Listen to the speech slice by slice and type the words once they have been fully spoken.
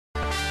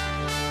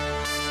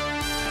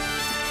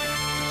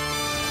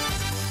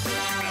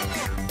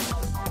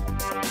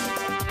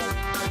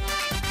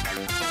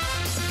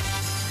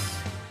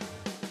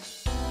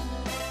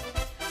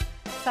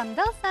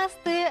Сандал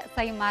саасты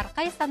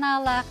саймарқай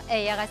санаалақ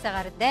әйяға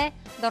сағарды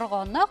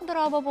дұрғоннақ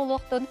дұраба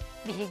болуқтың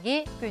бігі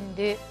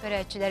күнді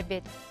көрәтшілер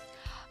бет.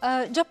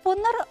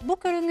 Жапондар бұл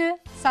көріңі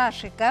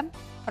сашика,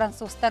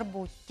 француздар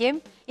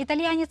бутте,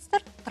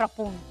 итальянецтер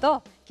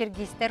трапунто,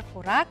 киргизтер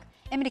фурак,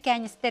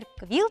 американецтер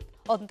квилт,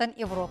 онтан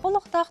Европа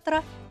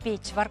лоқтақтыра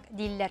печварк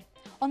дейлер.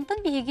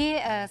 Онтан биһиги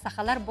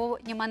сахалар бу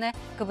неманы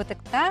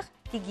кыбытыктаах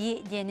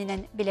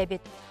тигиинэн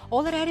билебит.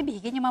 Олар әрі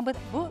биһиги немабыт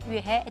бу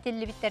үйәһә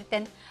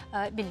этеллибиттерден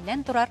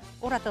биллен турар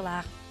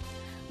уратылаах.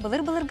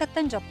 Былыр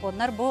гаттан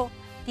жапоннар бу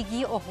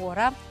тиги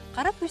оғора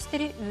қара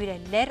пүстері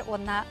үйрәлләр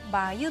онна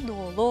байы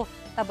дуолу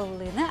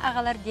табыллыны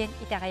ағалар ден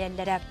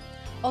итәғайәлләре.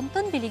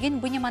 Онтан билеген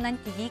бу неманан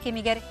тиги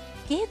кемигер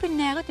кей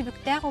күннәғы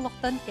түбіктәғ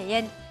олықтан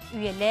тәйен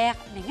үйеләқ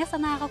мәңе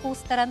санаға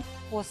қуыстаран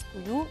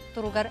оскую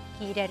туругар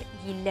кейрер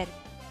дейілер.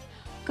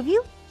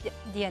 Квилт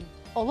ден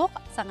олық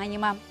саңа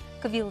немам.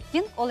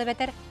 Квилттин олы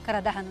бәтір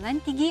қарадағанынан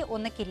тиги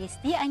оны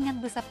керести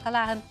аңған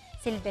бұсапқалағын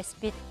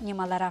селбәспет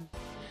немалара.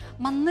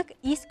 Маннық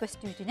ис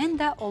көстүйтінен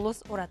да олыс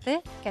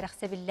ураты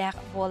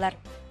кәрәқсәбілләқ болар.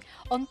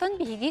 Онтан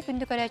биһиги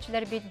күнді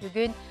көрәчілер бет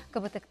бүгін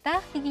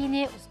кыбытыктаах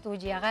тигиини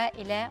студияға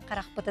иле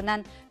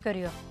қарақпытынан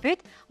көріөк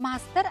бүт.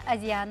 Маастар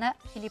Азиана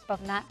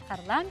Филиппова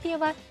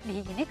Харлампьева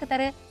биһигини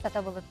кытары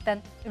сатабыллыттан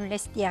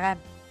үллестияға.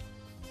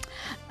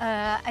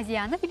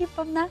 Азиана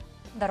Филипповна,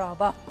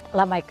 дараба.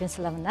 Ламайкын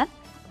сыламынан.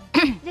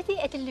 Дети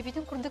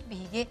этиллибитин курдук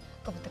биһиги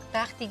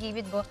кыбытыктаах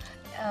тигибит бу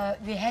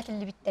үйәһә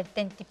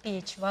тиллибиттерден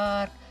типеч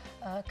бар,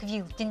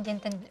 квилтин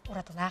дентен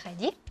уратылаах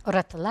эди.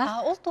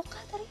 Уратылаах. Ол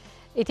тоққатары?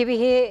 Ити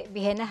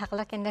бихене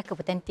хақла кенде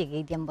кыбытан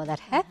тиги дем болар.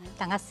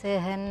 Таңа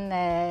сыһын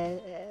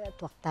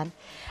туақтан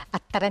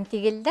аттаран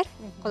тигилдер.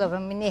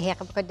 Колобын мине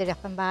хеқып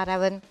көдөрөкпен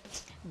баарабын.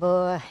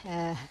 Бу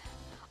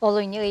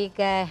олуйны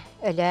ыйга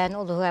өлөн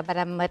улуга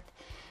бараммыт.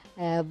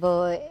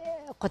 Бу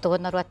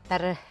котугун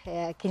оруаттар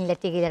кинилер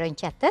тигилер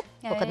ончаты.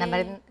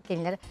 Окунамарын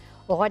кинилер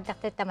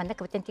оғордакты таманда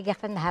кыбытан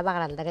тигиактан наха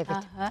багаралдар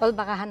эбит. Ол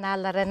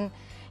багаханаларын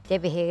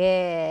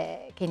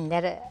дебихеге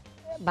кинилер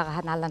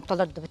багаханалан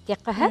толорду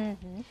бутекка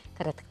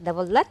каратыкда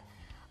боллар.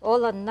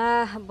 Ол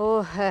онна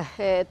бу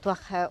туах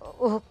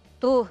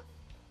ухукту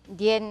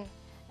диен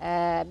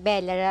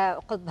бәйләре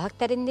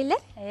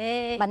кылбактарындылар.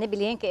 Маны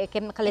билген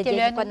кем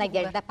кылыдык кона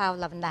Герда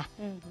Павловна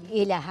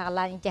иле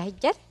хаглан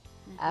жаһиҗар.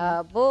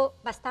 Бу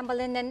бастан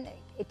балынан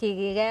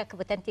тигиге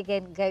кыбытан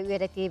тигеге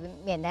үйрәтеп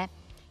менә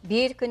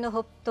бир күн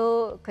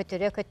хупту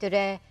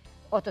көтөрө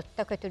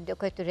отутта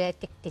көтөрө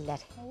тиктилер.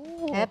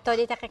 Hep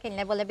tadi tak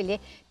kenal bola beli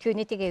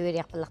kuni tiga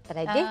wirak pelak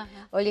teradi.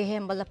 Oleh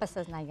hem bola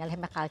pasal nanya,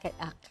 hem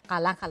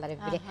kalang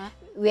beli.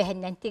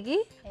 Wehenan tigi,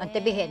 ante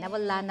behena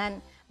bola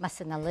nan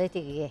masenalai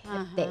tigi.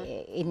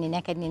 Ini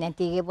nak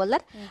tigi bola.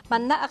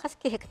 Mana akas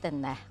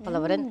kehektanna.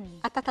 Kalau beran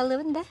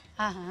atataluan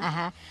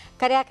dah.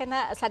 Karya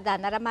kena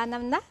sadana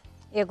ramanamna.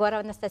 Egora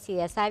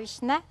Anastasia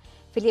Savishna,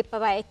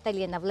 Filippova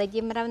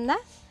Vladimirovna,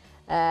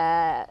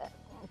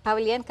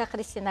 Pavlienka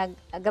Kristina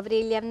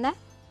Gavrilevna.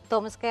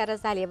 Томская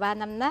Розалия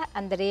Ивановна,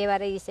 Андреева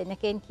Раиса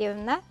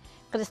Никентьевна,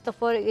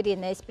 Кристофор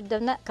Ирина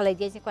Испидовна,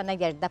 Колодезникова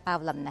Надежда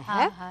Павловна.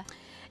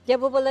 Я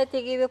была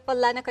тиги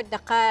полана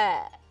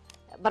коддака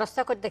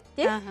бароста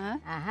коддакти.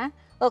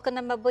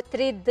 Окна мабу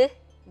 3D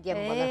дем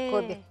была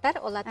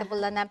кубиктар, олата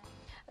булана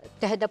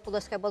Tehda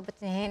puluska bol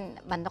betinin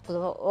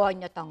mandakulu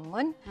onya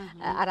tangun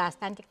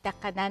arastan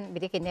tiktakanan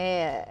biri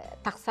kene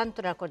taksan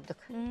turar kurduk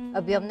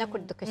abiyamna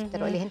kurduk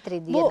köster olihin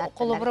 3D bu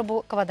kolobra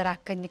bu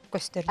kvadratkanik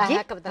kösterdi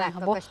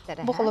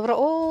bu kolobra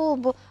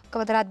bu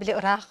kvadrat bile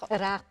irak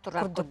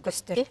turar kurduk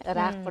köster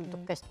irak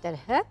kurduk köster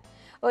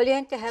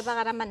olihin tehba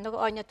garamannu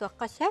onya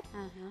tuqqasa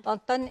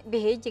ondan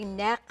bihi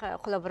jingnak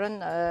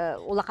kolobron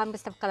ulakan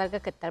bistafkalarga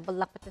kettar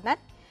bullak betinan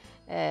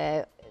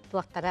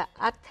tuaqtara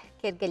at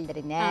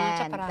kergellerinen,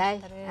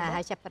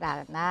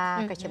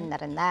 çaparağından,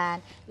 kaçımlarından,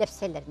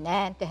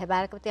 lepselerinden,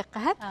 tehbarık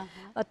bıtıqqahat.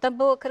 Otan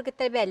bu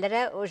kırgıtlar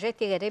beyleri oje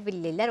tigeri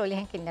billiler,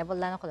 olihen kinler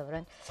bullarına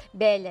kulavrun.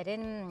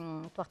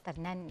 Beylerin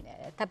tuaqtarından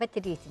taba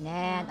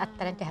tiriyetinden,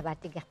 atların tehbar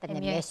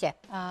tigaqtarından meşe.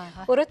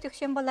 Uru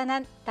tüksün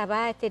bullanan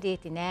taba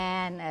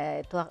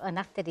tiriyetinden,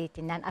 anak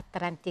tiriyetinden,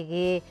 atların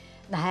tigi,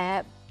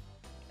 naha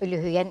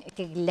Ülühüyen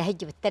tigillahi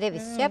cibittere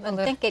bissep.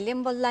 Ondan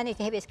kelim bollan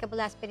ite beska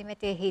bola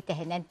eksperimenti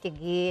hitehenen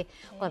tigi,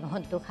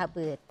 hunduk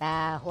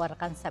habıta,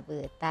 huarkan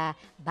sabıta,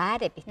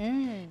 bare bit.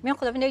 Men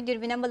kulabını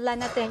dürbünen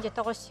bollana tehence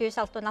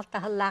 966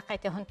 hıllaq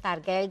ite huntar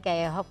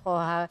gel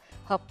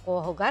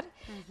hopko hogar.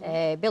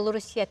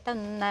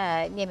 Belarusiyattan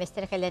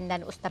nemestere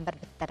kelenden ustan bar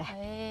bittara.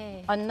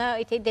 Onna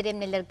ite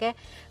deremnelerge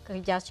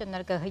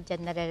kıjasyonlarga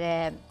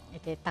hıjanlara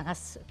ite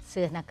tangas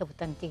sığına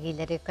kıbıtan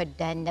tigileri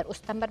köddenler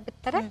ustan bar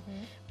bittara.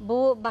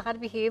 Bu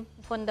bakar bihi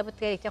fonda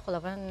butgerikte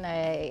kulaban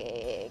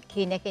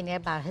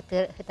kine bar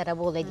hıtara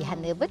bolay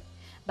dihanı bit.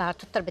 Bar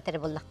tutar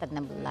bitere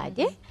bollaktarından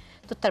bulladı.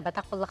 Tutar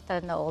batak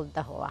bollaktarından oldu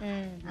hova.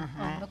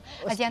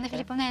 Азиана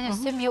Филипповна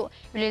әнәсім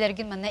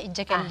үлелерген манна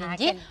иджа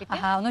кәлінде.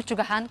 Оны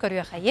чугахан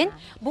көрüyor қайын.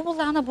 Бұл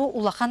болағына бұл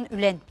улақан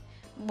үлен.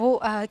 Бұл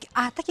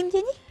ата кем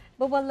дені?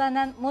 Бұл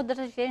болағынан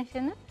мудр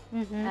женщина.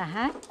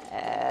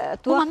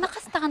 Бу манна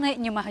кастаганы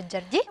нема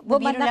хаджар ди? Бу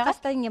манна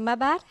кастаганы нема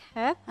бар.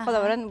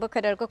 Колорун бу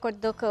көрөргө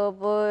көрдүк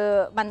бу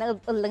манна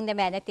ыллың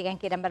немене деген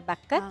кирен бар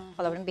бакка.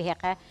 Колорун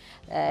бихека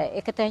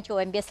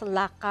 2015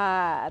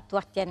 лака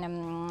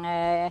туактен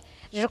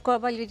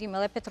Жукова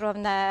Людмила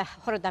Петровна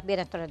хорда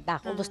берен турда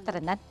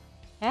улустарынан.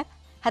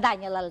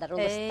 Хаданялалар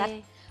улустар.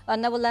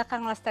 Онна була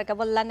каңластарга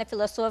булланы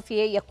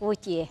философия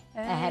Якутия.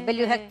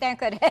 Билүһөктен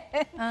көрө.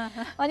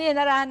 Оны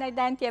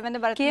нараанайдан темене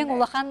бар. Кең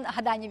улахан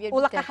хадания берди.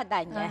 Улака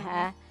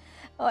хадания.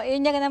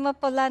 Эйнегенә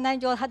мапаллана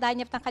жол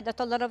хаданиптан кайда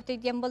толорып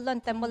дигән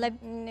булдан тан була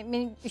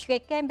мен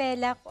ишкәккән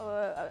бәйләк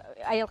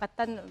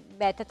айылгаттан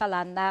бәте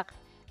таланнак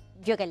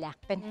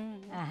җөгәләкпен.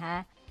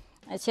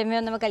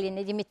 Семенова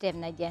Галина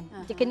Дмитриевна дигән.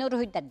 Тикене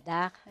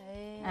урыйдадак.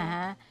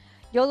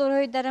 Жол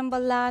уройдарын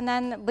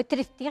болланан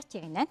бытырыктык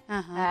тегенен.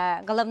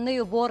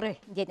 Головные уборы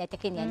дене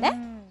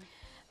текенене.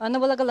 Оны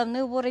була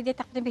головные уборы де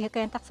такны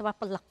бихекен таксыбап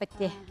буллак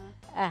бетти.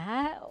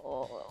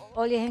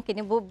 Ол ehen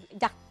кини бу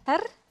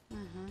жактар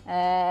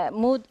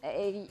муд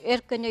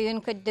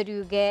эркөнөйүн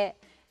көддөрүүгө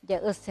же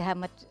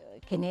ысыхамат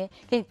кини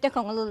кенте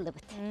коңулулду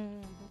бит.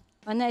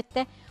 Оны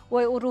этте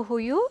ой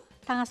урухую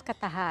таңаска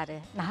тахары,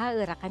 наха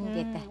ыракан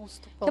дете.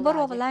 Тебор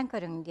обалан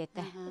көрүң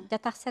дете.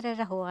 Жатаксары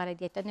рахугары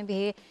дете. Оны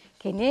бии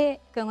кени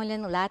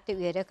көңүлүн улаты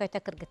үйөрө көтө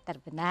кыргыттар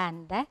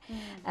бынан да.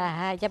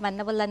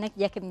 Жаманна булланы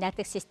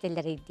якимнатык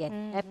систелери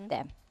ден.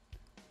 Эпте.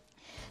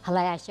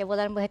 Халаяшы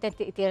боларын бу хетен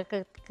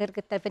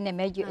кыргыттар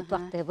бинеме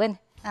туактыбын.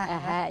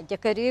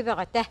 Жакөрүү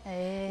бөгөтө.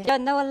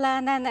 Жонна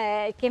булланан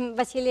ким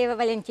Васильева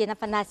Валентина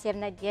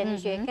ден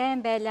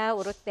жөкөн бәлә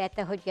урут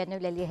бәтә хөҗгән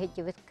үләли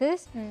һәҗибет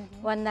кыз.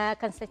 Уонна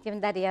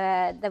Константин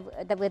Дарья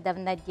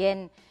Давыдовна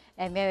ден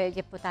эме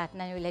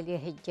депутатынан үләли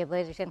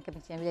һәҗибет, жен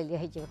комиссия үләли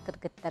һәҗибет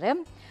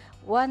кыргыттарым.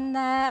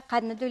 Уонна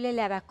канны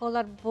үләләр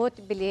колар бот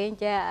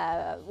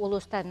биленҗә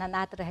улустаннан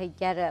атры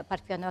һәҗәр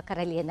Парфенова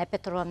Каролина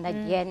Петровна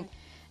ден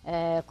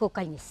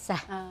кукольница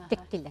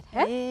тектилер.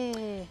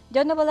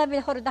 Жона бола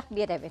бил хордак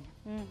беребин.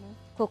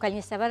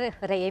 Кукольница бар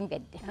хырайым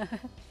бедди.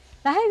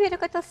 Нахай бере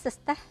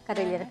котылсыста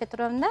Каролина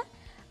Петровна,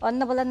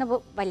 онна боланы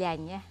бу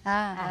баляне.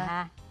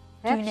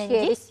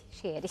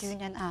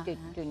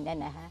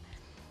 Тюнен.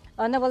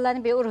 Онна боланы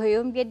бе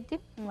урхуйум бедди.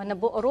 Онна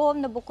бу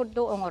оромна бу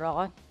курду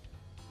оңорор.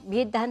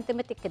 Би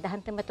дантематик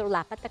дантематур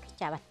лапата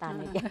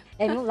кичаваттаны.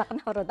 Эми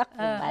лакна хордак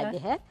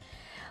бади.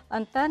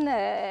 Антан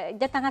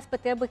жатаңас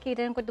пытыр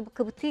бакирен коду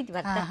кыбыты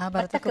барда.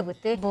 Барда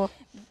кыбыты. Бу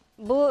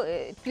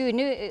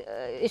түйүнү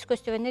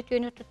искусственный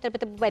түйүнү туттар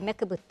бата баймак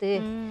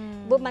кыбыты.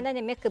 Бу мана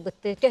неме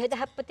кыбыты. Төһөдө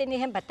хаппыты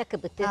нехем барда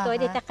кыбыты.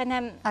 Тойды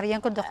таканам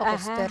арыян көрдөккө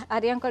көстөр.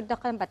 Арыян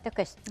көрдөккөн барда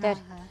көстөр.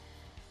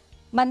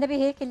 Манда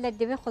бихе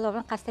келлердебе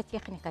колобун каста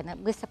техниканы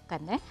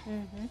бысапканы.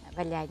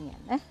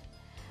 Валянияны.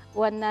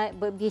 Уонна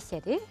бу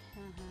бисери.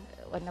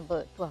 Уонна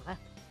бу туага.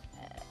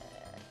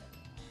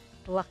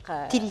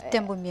 Туака.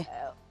 Тириттен бу ме.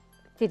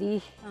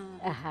 Тири.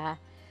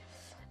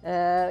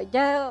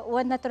 Я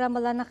уонна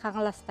турамалана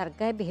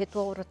каңластарга бихе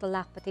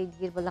туурутулак бите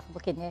бир булак бу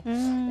кене.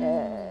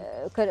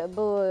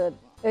 Бу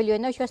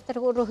өлөнө шостар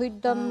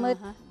урухуйдаммыт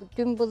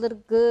түн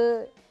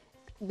булыргы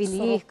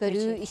били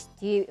көрүү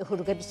исти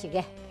хурга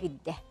бисиге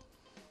кидде.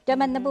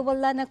 Жаманна бу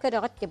болланы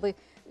көрөгөт бу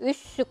 3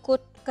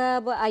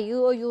 секундка бу айы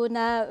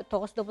оюна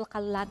 9 добул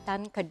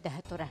каллантан көрдө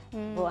тура.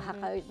 Бу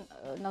хака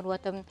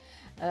норватым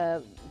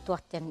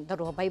туактен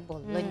доробай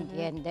болдун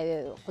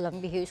дегенде кулам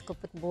бихи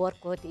үскөпүт бор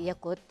кот ия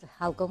кот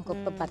халгон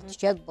көпө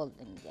бартычал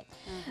болдун деген.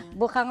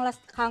 Бу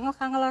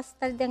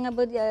каңластар деген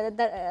бу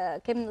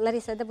кем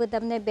Лариса да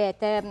будамне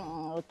бете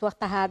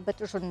туактахар бет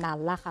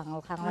журналла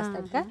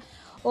каңластарга.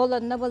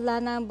 Олонна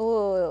боллана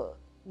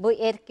бу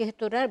эрке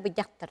турар, бу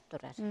жактар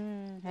турар.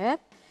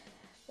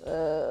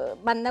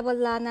 Манна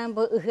боллана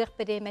бу ыгык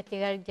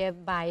переметигер же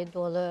бай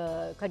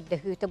долы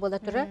көддөһүтө бола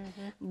турар.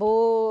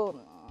 Бу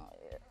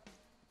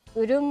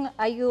үрүң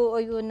аю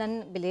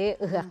оюнан биле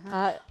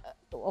ыгакка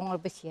оңор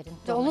бесерин.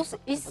 Олус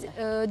ис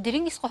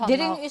дирин ис коханна.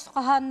 Дирин ис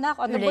коханна,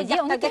 аны бу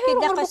жактарга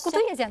кеде касса.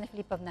 Азиана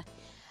Филипповна.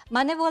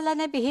 Мане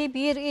боллана бихи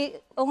бир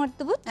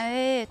оңордубут.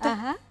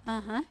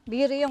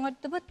 Бир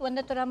оңордубут,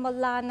 онда туран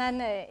болланан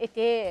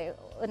эте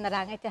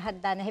ынараңа эте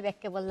хадданы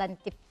хебекке боллан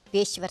тип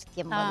 5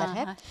 вертем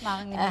болар.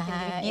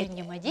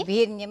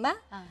 Бир нема.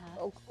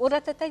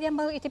 Уратата дем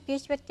бол эте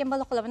 5 вертем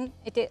бол кулабын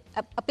эте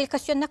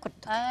аппликационна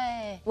курду.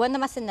 Онда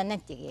масыннан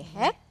тиги,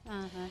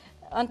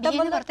 Антон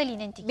бол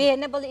орталинен тиги.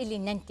 Бене бол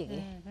илинен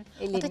тиги.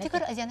 Ота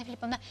тигер Азиана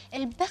Филипповна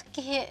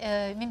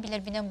элбекке мен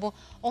билер бинен бу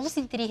олус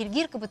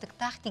интерьергер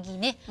кыбытыктаах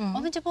тигине.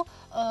 Оны же бу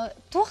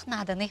туак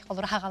наданы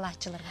олор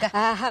хагалаачыларга.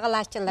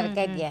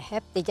 Хагалаачыларга дие.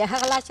 Хеп диже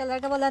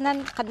хагалаачыларга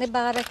боланан каны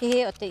багара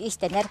ки ота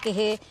истенер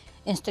ки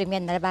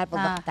инструменттер бар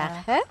булдыктар.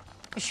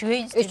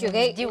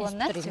 Үшүгө ди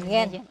онна.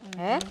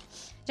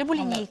 Же бу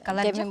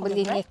линейкалар же бу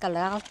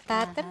линейкалар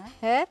алтатыр.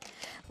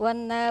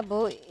 Онна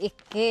бу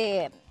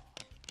икки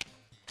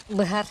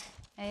быхар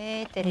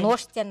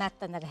ноштен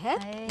аттанар,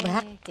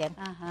 быхаттен.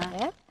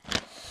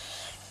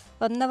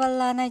 Онна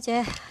баллана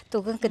же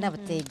тугун кына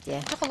бутейди.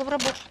 Колобра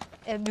бу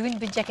бүгүн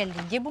бүджө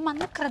келдинде бу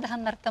манны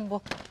кырадаханнартан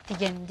бу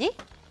тигенди.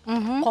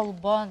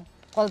 Колбон,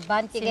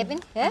 Kolban tigebin.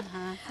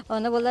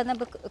 Onu bulana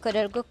bu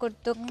körörgü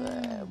kurduk.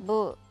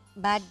 Bu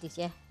bar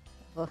diye.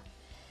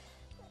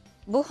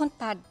 Bu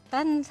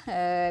huntardan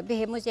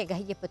bir müzeye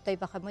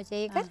yapıtay bakı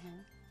müzeye gel.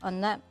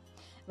 Ona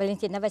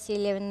Валентина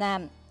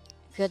Васильевна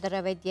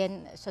Федорова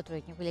ден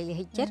сотрудник были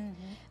хиджер.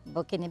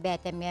 Бу кени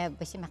бәтәме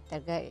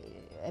бисимактарга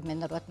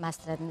мен рот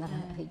мастрын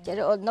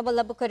хиджер. Онна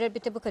бала бу көрөр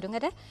бите бу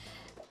көрүңөрө.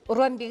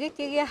 Урон биге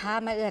теге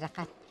хама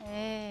ыракат.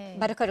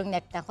 Бар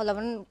көрүңнәттә.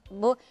 Холабын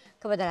бу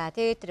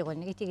квадраты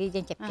тригонны теге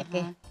ден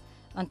чепкеке.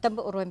 Онтан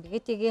бу урон биге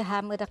теге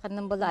хама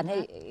ыраканын бала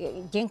аны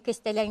жен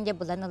кестелеңде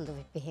буланылды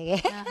беге.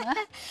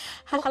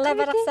 Хакала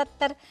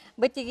бараксаттар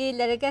бу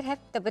тегелерге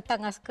хәтта бу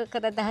таңаскы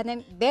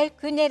кырадаһын бер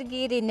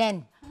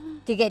күнергиринен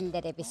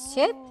тигелләре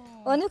бишеп.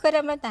 Onu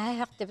körəmən daha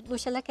haqqdı.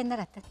 Uşala kəndə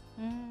ratdı.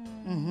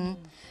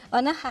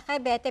 Ona haqa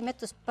bətəmə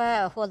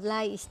tuspa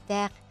holla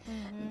istək.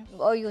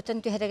 O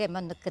yutun tühərəgə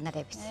mənnük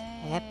kınarə biz.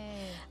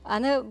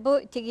 Ana bu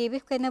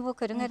tigibi kənə bu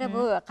körüngərə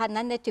bu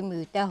qanan nə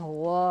tümütə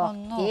ho.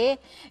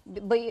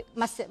 Bu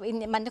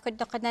mənnük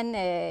ödəqəndən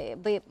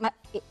bu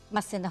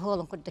masını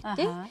holun kurduk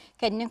di.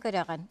 Kəndən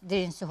körəğən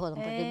dirinsi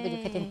holun kurduk. Bir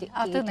kətən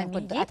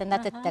kurduk.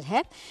 Atına tıttır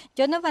hə.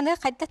 Jonu bana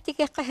qadda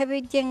tigi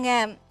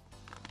qəhəbidin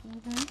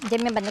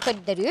demin mənnük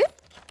öddərü.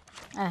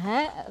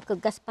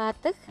 Kılgas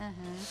patık.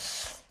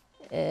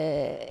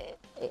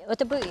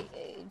 Oto bu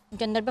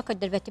jandarba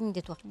kadırbetim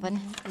dit vakpan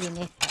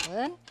yine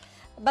falan.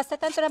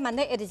 Basatan sonra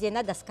manna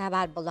erzena daska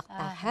var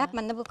bolakta. Hep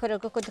manna bu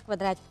körgü koduk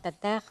kvadratik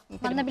tadak.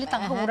 Manna bile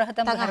tanga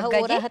uğrahatam bu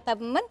Tanga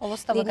uğrahatamın.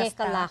 Yine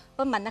kalah.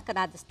 Bu manna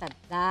kadadis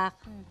tadak.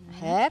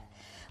 Hep.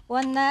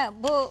 Wana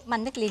bu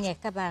manna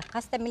klinika var.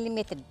 Kasta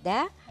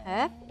milimetrede.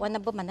 Hep.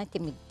 Wana bu manna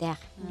timidde.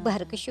 Bu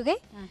harika şugay.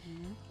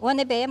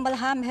 Wana beyem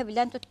balham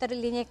hebilen tuttar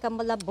klinika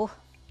bala bu.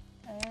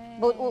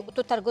 Bu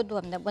tutargo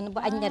duamda bunu bu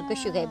anyargo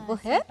şugay bu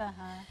he.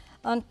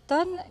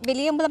 Ondan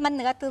biliyem bula man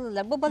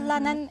negatıllar. Bu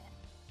ballanan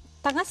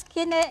tangas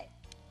kene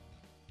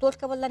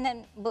torka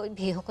ballanan bu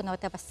bihukuna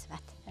ota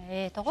basvat.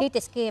 Toğu. Hiç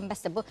eskiyem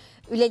basta bu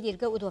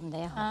ülelirge udumda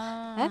ya.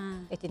 He.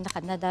 Etinde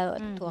kanada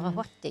tuğa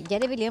vakti.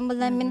 Jere biliyem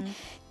bullan min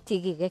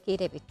tigiga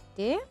kire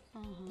bitti.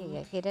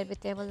 Tigiga kire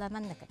bitti bullan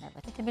man nekana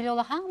bat. Eti bili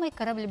ola hangmay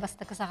karabili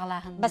bastaka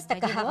sağalahan.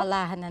 Bastaka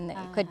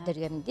sağalahanan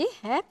köddürüyem di.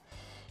 He.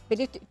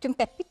 Beli tüm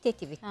pepit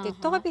teti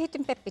bitti. Toğa bir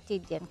tüm pepit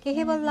diyen.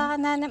 Ki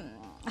vallahi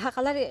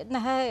hakalar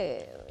naha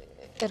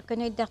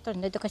erkene doktor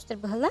ne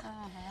doktor bahla.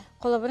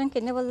 Kolaboran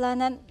kene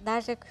vallahi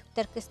darje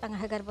terkis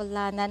tanga hagar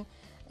vallahi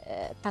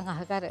tanga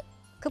hagar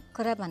kıp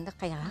kara banda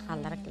kaya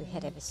hakallara gibi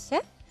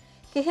herebisse.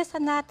 Ki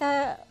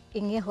sanata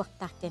inge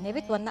vakti ne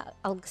bit wana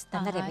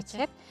algıstanlar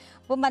ebitse.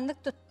 Bu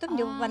manlık tuttum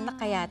ne bu manlık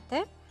kayatı.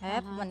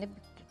 Hep manlık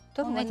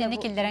Onu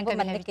kilderen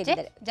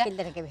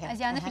kabile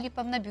Азиана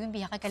Филипповна бүгін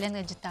бияға кәлен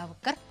ғыджытта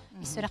бұққыр.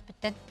 Исурақ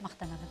біттен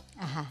мақтанады.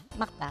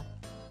 Мақтал.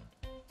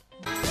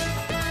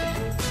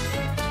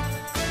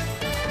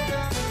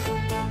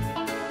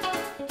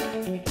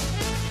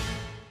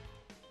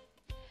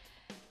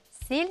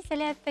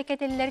 Сэлэппэ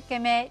кетелер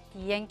кәмә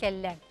тиен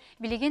кәлләр.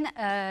 Билигин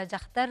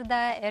жақтар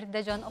да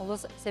әрді жон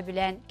олыс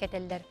сөбілән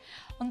кетелер.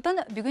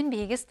 Онтан бүгін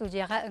бейгі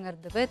студияға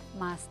ыңырдыбыт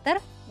маастар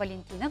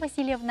Валентина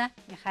Васильевна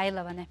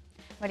Михайлованы.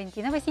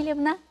 Валентина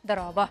Васильевна,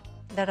 здорово.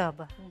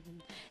 Здорово.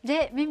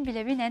 Же мен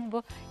билебинен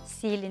бу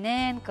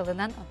сиэлинен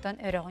кылынан онтон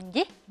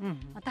өрөгүнди.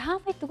 Ата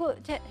хамай тугу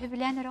же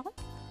хөбүлән өрөгүн?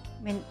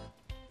 Мен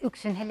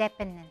үксүн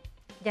сэлэппэнен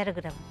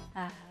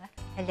дьарыктанар.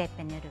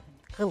 Сэлэппэни өрөгүн.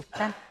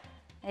 Кылтан.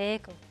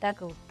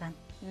 Кылтан.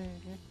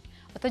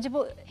 Ата же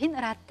бу хин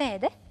ратта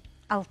эде?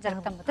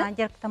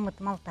 Дьарыктан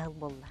малтагыл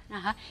болла.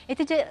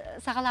 Эти же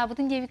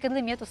сагалаабытын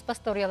дебикырлы мет успа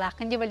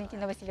сториялакын де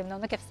Валентина Васильевна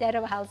оны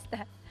кепсәрі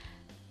бахалысты.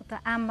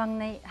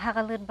 Амбаңнай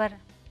хағалыр бар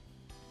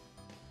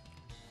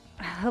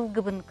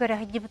хылгыбын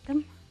көрәхі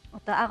дебітім.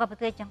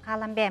 Ағабыты әчен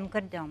қалан бәйім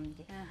көрдім.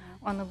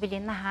 Оны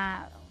білен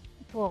аға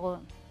тоғы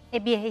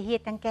әбейі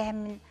хиеттен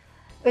кәйімін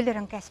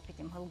өлірін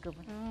кәспедім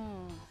хылгыбын.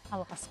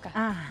 Алғасқа.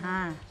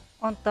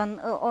 Онтан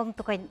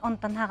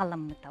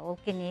хағаламыта. Ол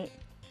кені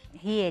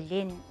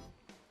хиелін,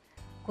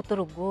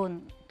 құтырғын,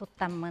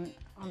 тұттамын.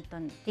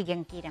 Онтон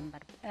тиген кирен бар.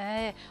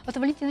 Ота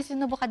Валентина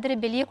Васильевна бу кадыр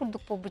белие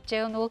курдук бу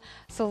буча ол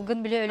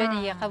сылгын биле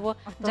өлөн ияка бу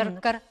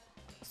жаркар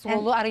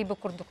суулу арыйбы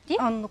курдук ди.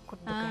 Онну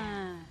курдук.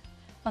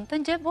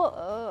 Онтон же бу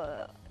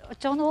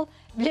очон ол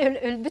биле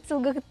өлбүт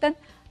сылгыттан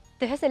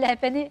төһө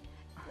сэлээппэни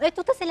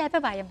тута сэлээппэ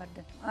байым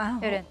барды.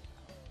 Өрөн.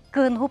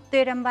 Кын хуп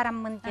төрөн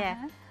бараммын же.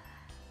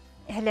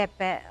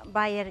 Сэлээппэ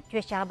байыр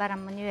төшага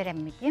бараммын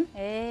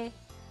өрөнмүдүм.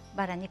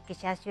 Баран икки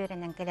час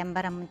өренен келен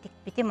барамын тик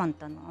битим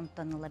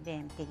онтон ула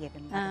бэм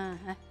тегебин бар.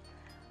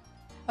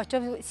 Очо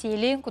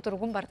сиэлин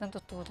кутургун бартын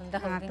туттуутунда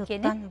кылгын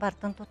кени?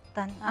 Бартын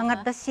туттан.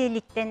 Аңарда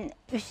сиэлиттен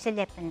үс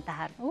сэлээппэни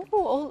тахар.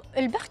 Ол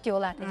өлбэх ди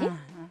олаты ди?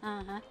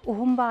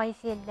 Ухун багай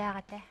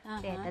сиэлдаагата.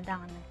 Бэйда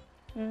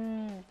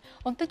даганы.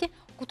 Онто ди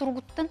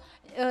кутургуттан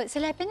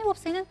сэлээппэни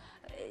бопсайнан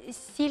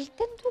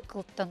сиэлиттен ду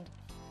кылттан?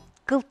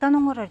 Кылттан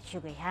оңорор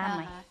чугай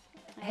хамай.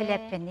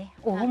 Сэлээппэни.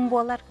 Ухун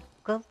болар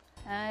кыл.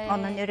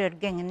 Onun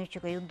örgünün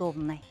üçüge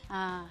udobnay.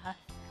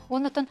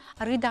 Онотон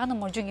арыдағаны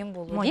можуңен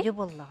болу, Можу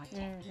боллаға.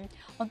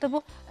 Онта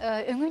бу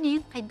өңүн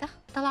ең қайдақ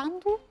талағын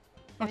ду?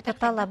 Ота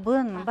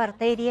талабын, бар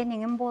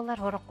тайриенеңін болар,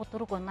 хорок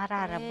құтырғын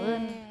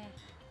арарабын.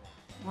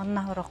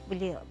 Онна хорок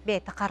білі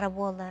бәйті қара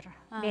болар,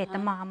 бәйті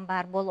маған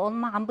бар бол. Ол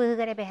маған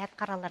бұғыра бәйт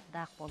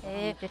қаралардақ бол.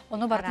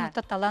 Оны бардың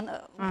ұтта талан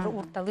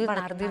ұрталы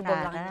нардыр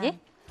болған де?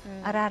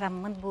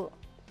 Арарамын бұ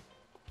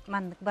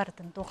мандық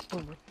бардың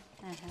тоқтылы.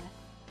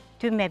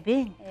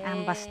 Түмәбін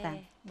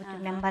амбастан.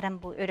 Мен барам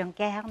бу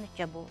өрөнкә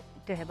хагныча бу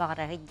төһе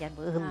багыра гыйдәр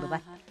бу ыгылды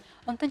бар.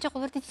 Онтан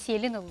чакылар ти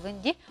селен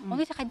ылгын ди.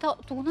 Оны ти кайда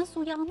тугунан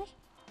суу ягыны?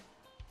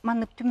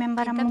 Манып түмен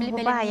барам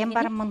бу баян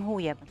барам мын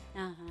хуябын.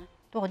 Ага.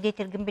 Тог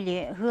детиргин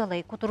биле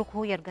хылай кутурук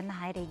хуярган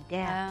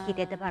хайрайда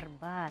киреде бар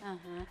бар.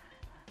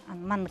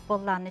 Манып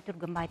болланы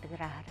түргөн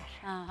байтыгырар.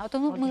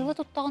 Атону мыйлы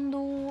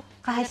туттагынду.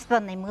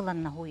 Кайспанай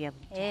мыланна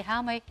хуябын.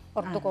 Хамай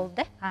ордук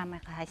олды. Хамай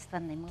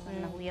кайспанай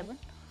мыланна хуябын.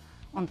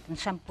 Онтан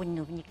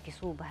шампуньны никке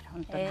суу бар,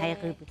 онтан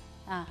хайгыбыт.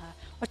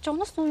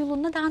 Очоңны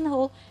суюлунна даганы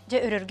ол же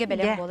өрөргө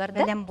белем болар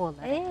да? Белем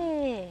болар.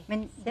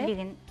 Мен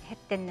билген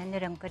хеттеннен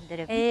өрөн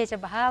көрдөрөм. Же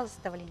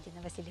баһалыста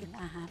Валентина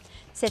Васильевна.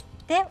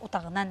 Сетте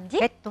утагынан ди?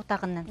 Сетте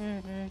утагынан.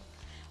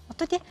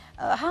 Ото ди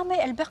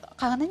хамай элбек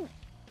кагынын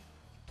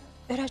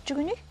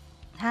өрөчүгүнү?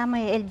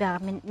 Хамай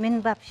элбек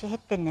мен вообще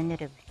хеттеннен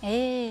өрөм.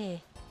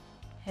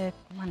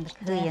 Мандык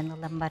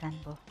хыянылан баран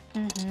бу.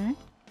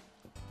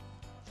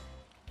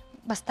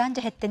 Бастан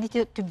жахеттени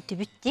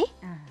түбүтти.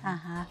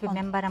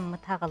 Мен барам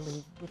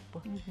тагылы бут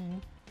бу.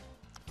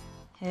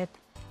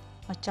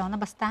 Очоңна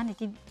бастан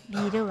эти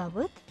бири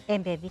лабыт.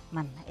 Эмбе бит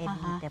манна,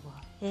 эмбе бу.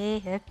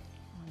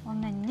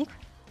 Оннанник.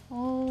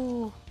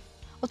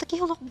 Ото ки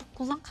холок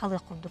куллан калы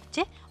курдук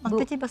че.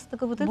 Онта ти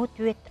бастыгы бутун. Бу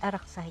түет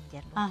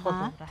араксайдер бу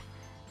колдора.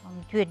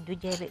 Он түөдү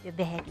же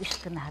бехет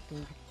үскүнө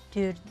хатыр.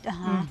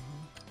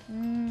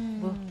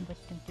 Бу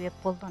бүттүн түеп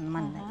болдон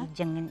манна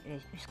ижеңин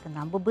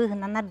үскүнө. Бу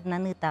быгынан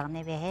ардынан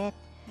ытагына бехет.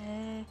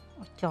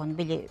 Очоң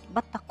биле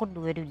баттак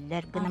курду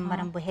өрүллер, гынан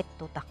баран бу хет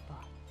тутак бу.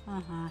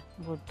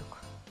 Бурдук.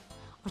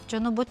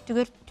 Очону бу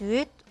түгөр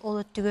түет, ол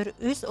түгөр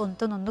үс,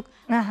 онтон ондук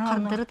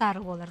кардыры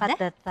тары болар да?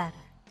 Кардыры тары.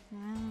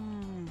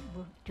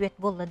 Бу түет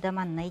болду да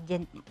манна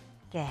ижен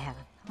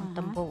кэхагын.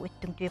 Онтон бу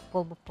өттүн түеп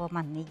болбуп бу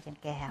манна ижен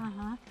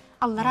кэхагын.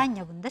 Аллар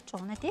аньягында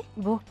чоңна ти?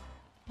 Бу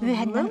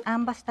үйәннен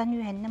амбастан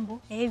үйәннен бу.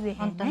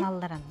 Онтон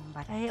алларанын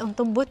бар.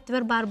 Онтон бу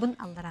түбер барбын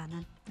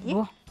алларанын.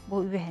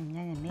 Бу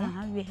үйәннен эме.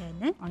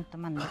 Үйәннен.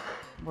 Онтон манна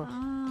бу.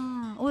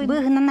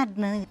 Быгынан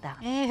ардынан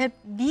ытагы.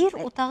 Бир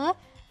утагы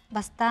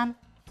бастан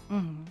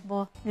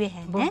бу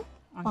үйәннен.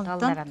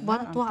 Онтон бу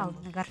ту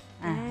алдыгар.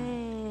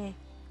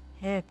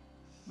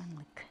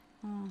 Манлык.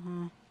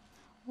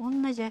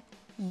 Онна же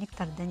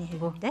никтардан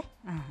ехебде.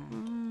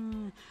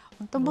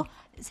 Онтон бу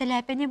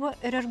сэлээппэни бу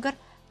өрөргөр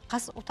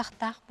кас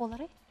утактаах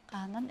болары.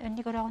 Канан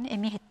өнни көрөгөнү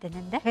эми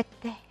хеттенен да?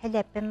 Хетте,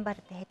 сэлээппэн бар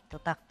да хетте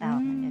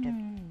утактаагын өрөп.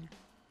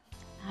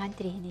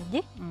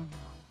 Антрейнеди.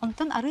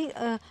 Онтон ары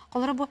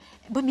колора бу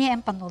ми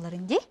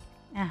эмпаноларын ди?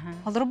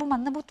 Колора бу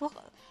манна бу туак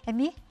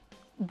эми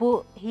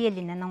бу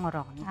хиелинен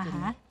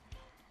оңорогун.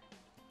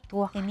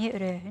 Туак эми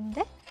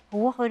өрөһүндө?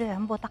 Туак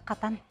өрөһүн бу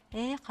таккатан.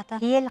 Катан.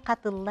 Хиел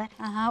катыллар.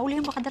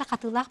 Улем бу кадар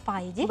катылаак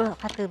бай ди? Бу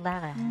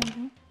катыллага.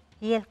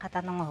 Хиел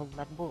катан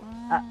оңоллар. Бу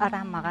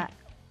арамага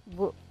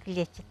бу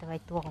клетчатый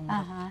туагын.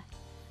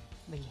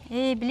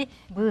 Били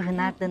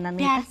быгынардынан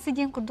пиарсы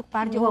ден курдук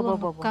бар ди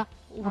олонукка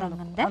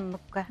урангында.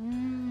 Оннукка.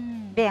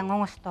 Бен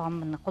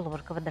оңостогон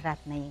колбор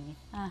квадратна эми.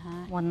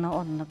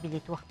 Онно били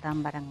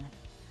туактан бараңын.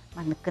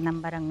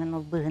 Маныкынан бараңын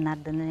ол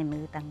быгынардынан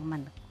эми ытаңы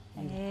манык.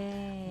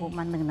 Бу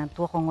маныгынан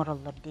туак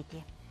оңороллор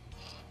деди.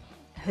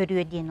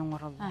 Хөрүө ден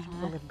оңороллор,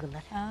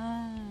 былыгылар.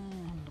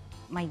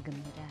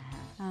 Майгыныр.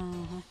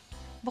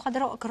 Бу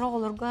кадар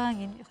кыроголорго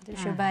ген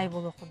шөбай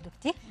боло курдук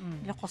ти.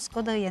 Биле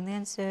коско да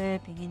янын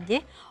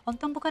сөпиңинде.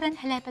 Онтон бу каран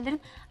халапаларын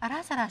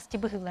арас-арас ти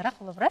быгылара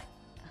колобра.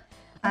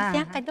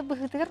 Сен кайда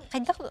быгытыр,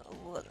 кайда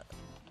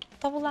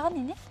табулаган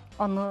эне?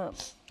 Ону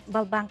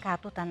балбанка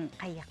тутан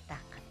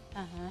кайяктак.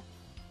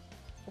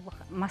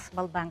 Мас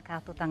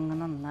балбанка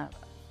тутангын онна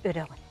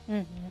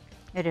өрөгөн.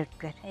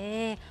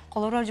 Өрөркөр.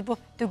 Колорор бу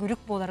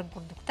төгүрүк боларын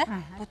курдук та.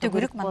 Бу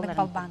төгүрүк мандык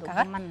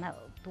балбанкага. Манна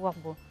туак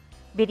бу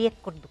берет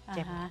курдук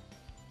же.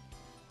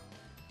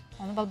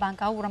 Onu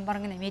balbanka uğran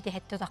barın emeti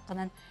hette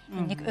takkanan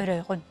indik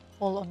öröğün.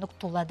 Ol onluk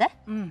tullada.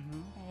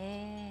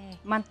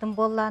 Mantın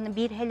bollanı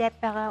bir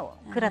heleppega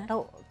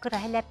kıra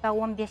heleppega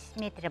 15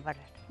 metre barar.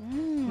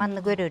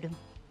 Manlı görürüm.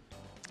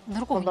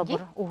 Nur koyungi?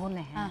 Uğun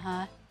ehe.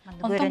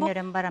 Manlı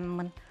görünürüm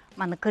baramın.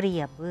 Manlı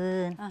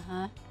kırıyabın.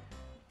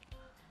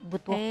 Bu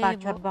tuğbar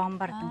çorbağın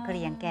barıtın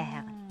kırıyan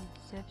kehegin.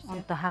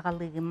 Onto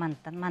hağalığı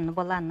mantan. Manlı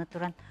bollanı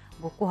turan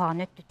bu kuhağın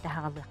öttütte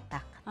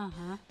hağalıqtak.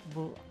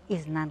 Bu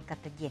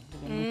iznanката ден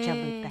биле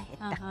учабыта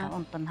еттакка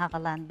онтон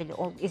хагалан биле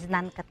ол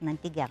изнанкатынан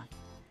тигерин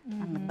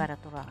аны бара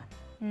тураган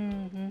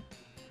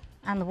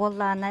аны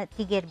боллана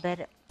тигер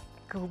бер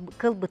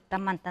кылбытта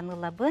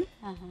мантанылабын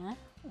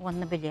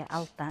оны биле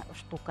алта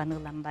штуканы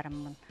ылан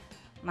барамын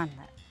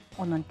манна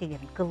онун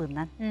тигерин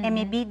кылынан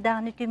эми бир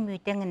дагы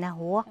түмүтеңине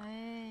хуак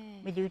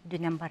биле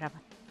үддүнөн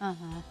барабын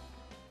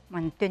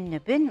Ман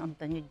төннөбүн,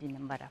 онтон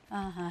үдүнөн барам.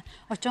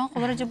 Очон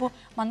колора же бу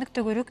мандык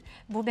төгөрүк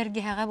бу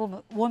бергеһага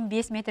бу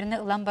 15 метрine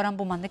ылан баран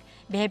бу мандык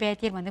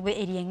бәбәтер мандык бу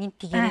эриеңин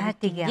тигер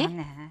тигер.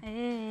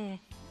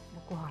 Бу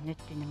куган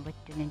үттүнөн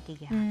бүттүнөн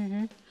тигер.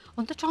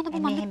 Онто чоңда бу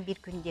мандык мен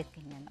бир күндө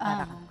кенен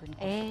бараган күн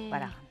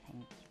бараган.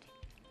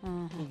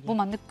 Бу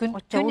мандык күн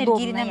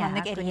эргирине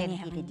мандык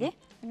эриеңи.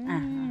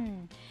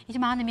 Ити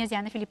маны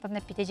Азиана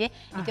Филипповна питеже,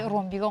 ити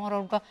ромбига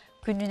оңорорго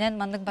күнүнен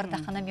мандык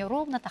бардакана ме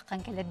ровно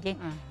таккан келер ден.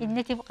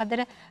 Иннети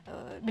кадары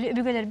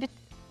бүгөлөр бит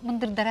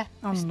мындырдара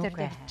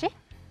өстөрдөчү.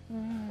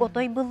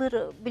 Отой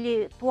былыр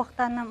биле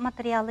туактан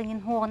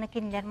материалын хоогына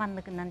кенлер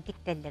мандыгынан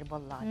тиктелер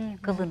боллаган.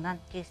 Кылынан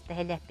кесте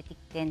хелеппе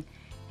тиктен,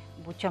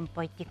 бу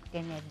чампой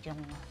тиктен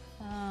жоңго.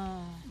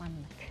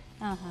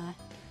 Мандык.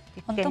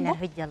 Тиктенер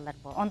хыджаллар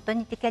бо.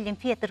 Онтон тикелин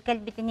фетр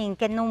келбитинин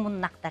кенне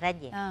умуннактара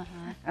ди.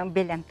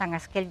 Белен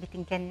таңас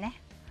келбитин кенне.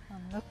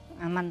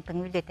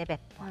 Мантың үлете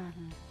бет бо.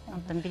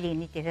 Онтон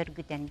билени те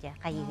хөргүден же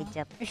кайы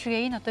жап.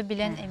 Үшүгейин ото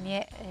билен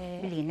эме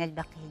билен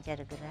элбак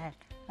жарыгырар.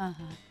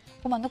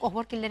 Бу мандык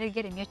обор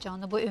киллерге эме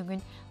чаңы бу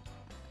өңүн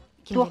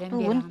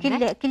туактуун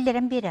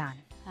киллерен беран.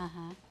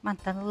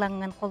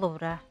 Мантаныланган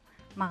коловра,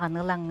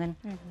 маганыланган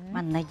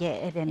манна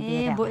же эбен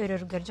беран. Бу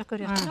өрөргөр жок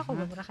өрөкчө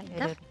коловра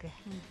кайда.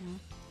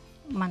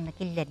 Манна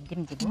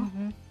киллердим ди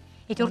бу.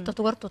 Ити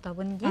ортотугар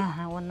тутабын ди.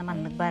 Онна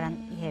мандык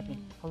баран ебин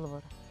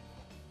коловра.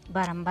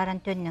 Баран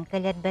төннөн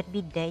келер бер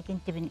бидде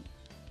итинтибин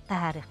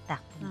тарих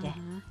тактын же.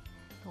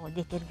 О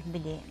детергин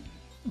биле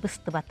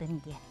бысты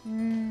батын же.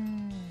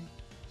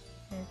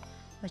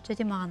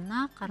 Баччати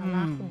маганна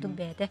карала кудук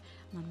бәде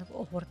мандык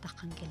огор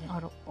таккан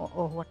келер.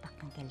 Огор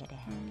таккан келер.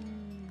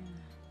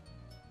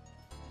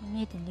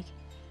 Метинlik.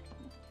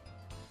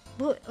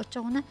 Бу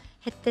очогуна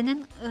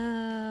хеттенен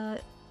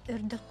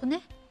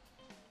өрдөккүнө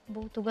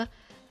бу туга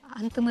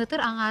антыметр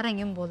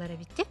аңараңын болар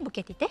битти бу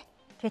кетите.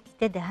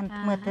 Кетите де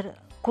антыметр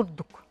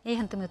курдук.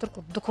 Антыметр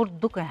курдук.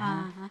 Курдук,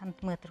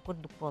 антыметр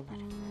курдук болар.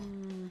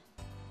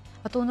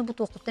 Атоны бу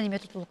тоқуттан эме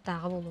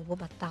тутулуктагы болу, бу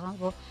баттагы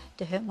бу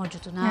төһө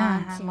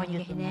можутуна,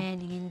 симогене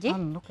дегенде.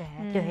 Оннук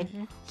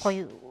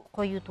төһө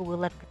кою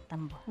тугулар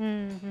кыттан бу.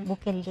 Бу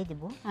келледи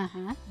бу.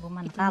 Бу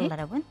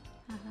манталларабын.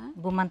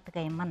 Бу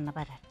мантыгай манна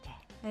барар.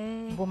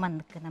 Бу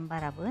мандыкынан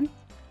барабын.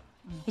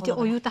 Ити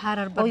ою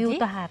тахарар бар ди. Ою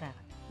тахарар.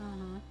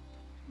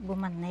 Бу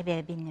манна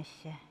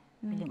бебиннөссө.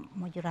 Билим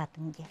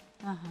можуратын же.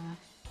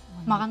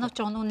 Магана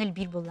чону нел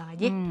бир боллага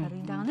ди.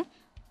 Арыйдаганы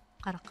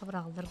каракка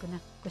бирагылдар гына,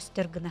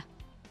 көстөр гына.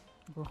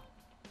 Бу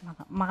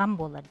маган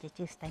болар же,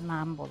 чистай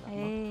маган болар.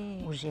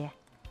 Уже.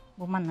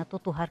 Бу манна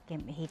тутухар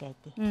кем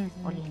хирайти.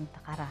 Олин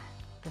такара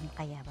кым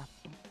каябап.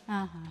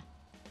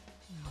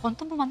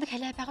 Онтон бу мандык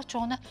хелепага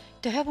чону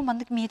төһө бу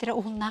мандык метре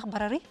угуннак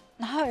барары.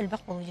 Наха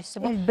өлбөк болу жессе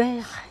бу.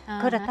 Өлбөк.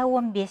 Кырата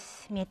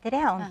 15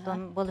 метре,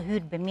 онтон бул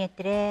хүрбе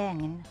метре.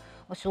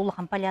 Осы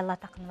улахан палялла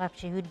тақын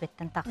вообще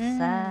үрбеттен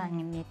тақса,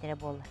 метре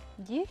болар.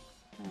 Ди?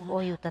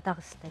 Оюта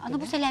тағысты. Аны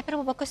бу сэлээппэ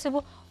бу бакасы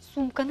бу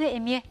сумканы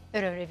эме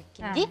өрөрө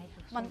биккен ди.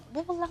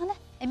 Бу буллагына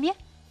эме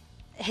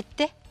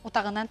хетте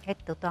утагынан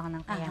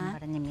каян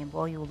барын эме бу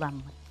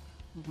оюламын.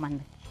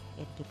 Мандык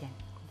эркеден.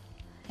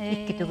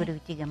 Икки төгөрү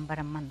тиген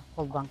барам ман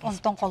колбан кес.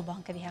 Онтон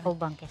колбан кебе.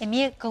 Колбан кес.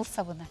 Эме кыл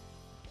сабына.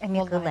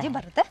 Эме кылы. Ди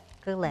барда?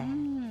 Кылы.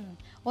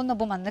 Онна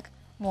бу мандык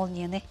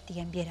молнияны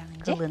деген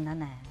бераңын же.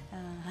 Кылынан.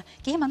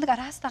 Кей мандык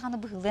арас таганы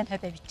быгылын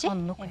хөпө битчи.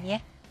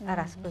 Эме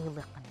арас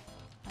быгылы каны.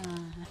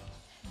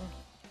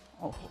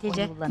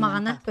 Теже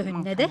магана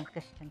көһүннеде.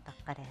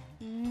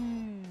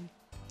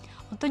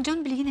 Онтон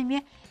жон билген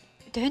эме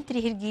төһөн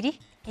тирихиргири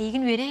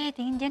эйгин өре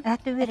деген ден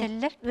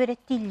өтеллер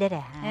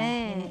өреттиллер.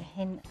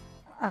 Хен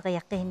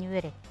агаяк хен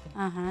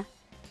өреттин.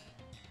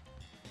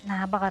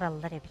 На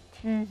багараллар эбит.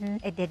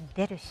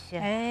 Эдердер өссө.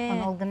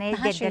 Оны олгуна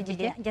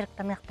эдердер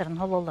дьарыктанар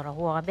хололора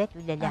хуага бет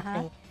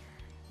үлелер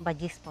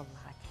бадис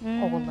боллагат.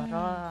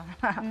 Оголлары,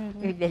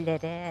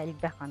 үлелери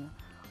элбеканы.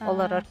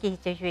 Олар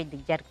кейче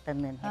жүйдік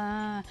жарықтанын.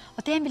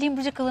 Отайын білейін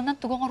бұл кылынан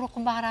туғын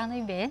рухын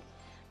бағараны бен.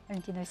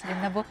 Валентина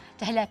Васильевна бұл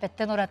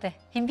сэлээппэттен ораты.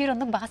 Хем бір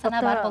оның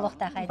бағасана бар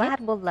болуқта қайды?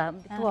 Бар болла.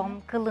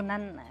 Туғым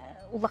кылынан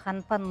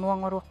улахан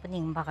паннуан рухпын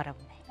ең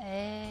бағарабын.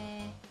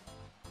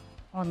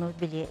 Оны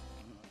біле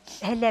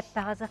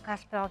сэлээппэ ғазы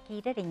қаспаға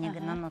кейдер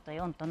енегінен отай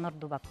онтан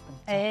орду баппын.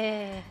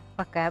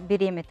 Пока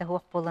береметі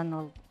хуақ болан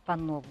ол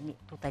паннуан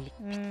туталик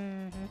бит.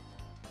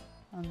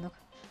 Оннук.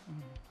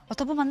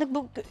 Ото бу мандык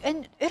бу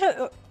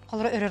өрө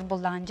колора өрөр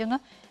боллаган жана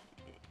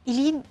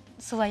илин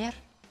сылаяр,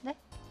 да?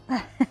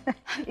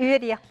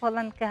 Үйөр як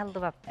болан калды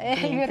бап.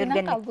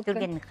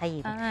 Түрген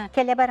кайыр.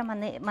 Келе бар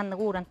манны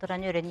уран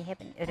туран өрөни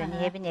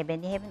хебин,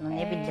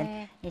 оны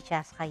билден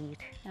нечас кайыр.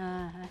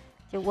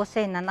 Же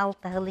осайнан 6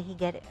 жылы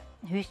хигер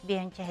хүс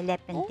бейенче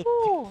хелеппен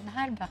дикти.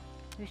 Нахарба.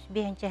 Хүс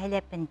бейенче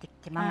хелеппен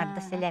дикти.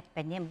 Маңарда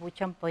сэлээппени бу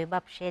чампой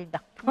бап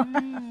шелбак.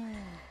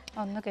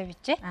 Оннук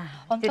эбитчи.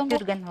 Онтон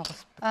түрген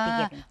хоғыспык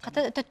дегебин.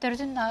 Ката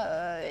төттөрдүн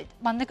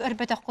мандык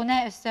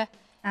өрбөтөккүнө өссө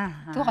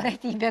тугара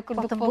тийбе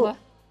курдук болу.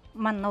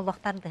 Манна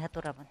улактарды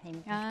турабын.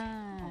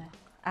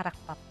 Арак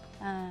бап.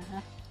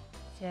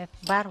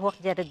 Бар уақ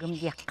жарығым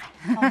дейк.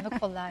 Оннук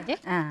болла де.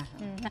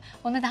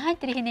 Оны да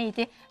интерехине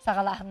ити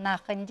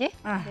сагалахыннакын де.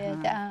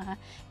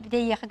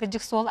 Биде яха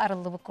гыжык сол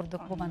арылы бу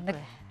курдук бу мандык.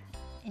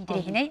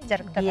 Интерехине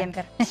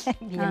жарыктанар.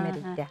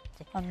 Биемерде.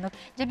 Оннук.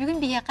 Же бүгүн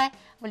бияка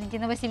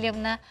Валентина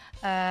Васильевна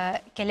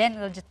келен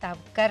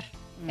ыалдьыттаабыккар,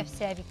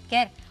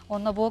 кепсәбиккер,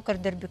 оны бу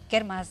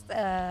көрдөрбүккер,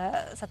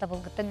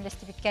 сатабыллыктан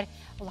үлестибиккер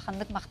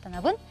улахандык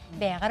мактанабын,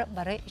 бәягар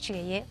бары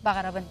ичигeye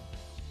багарабын.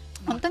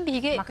 Онтон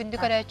биге күндү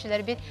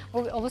көрөчүлөр бит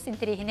олус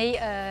интерехине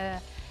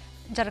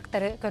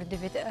жарыктары көрдү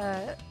бит.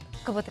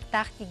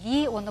 Кыбытыктаах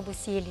тиги, оны бу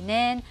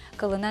сиэлинен,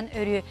 кылынан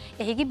өрү.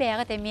 Эһиги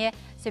бәягы тәмие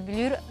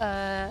сөбүлүр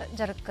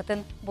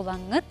жарыккатын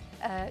булаңыт,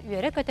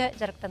 үйөрө көтө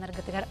жарыктанар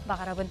гытыгар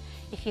багарабын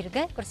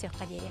эфирге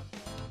көрсөккө дейри.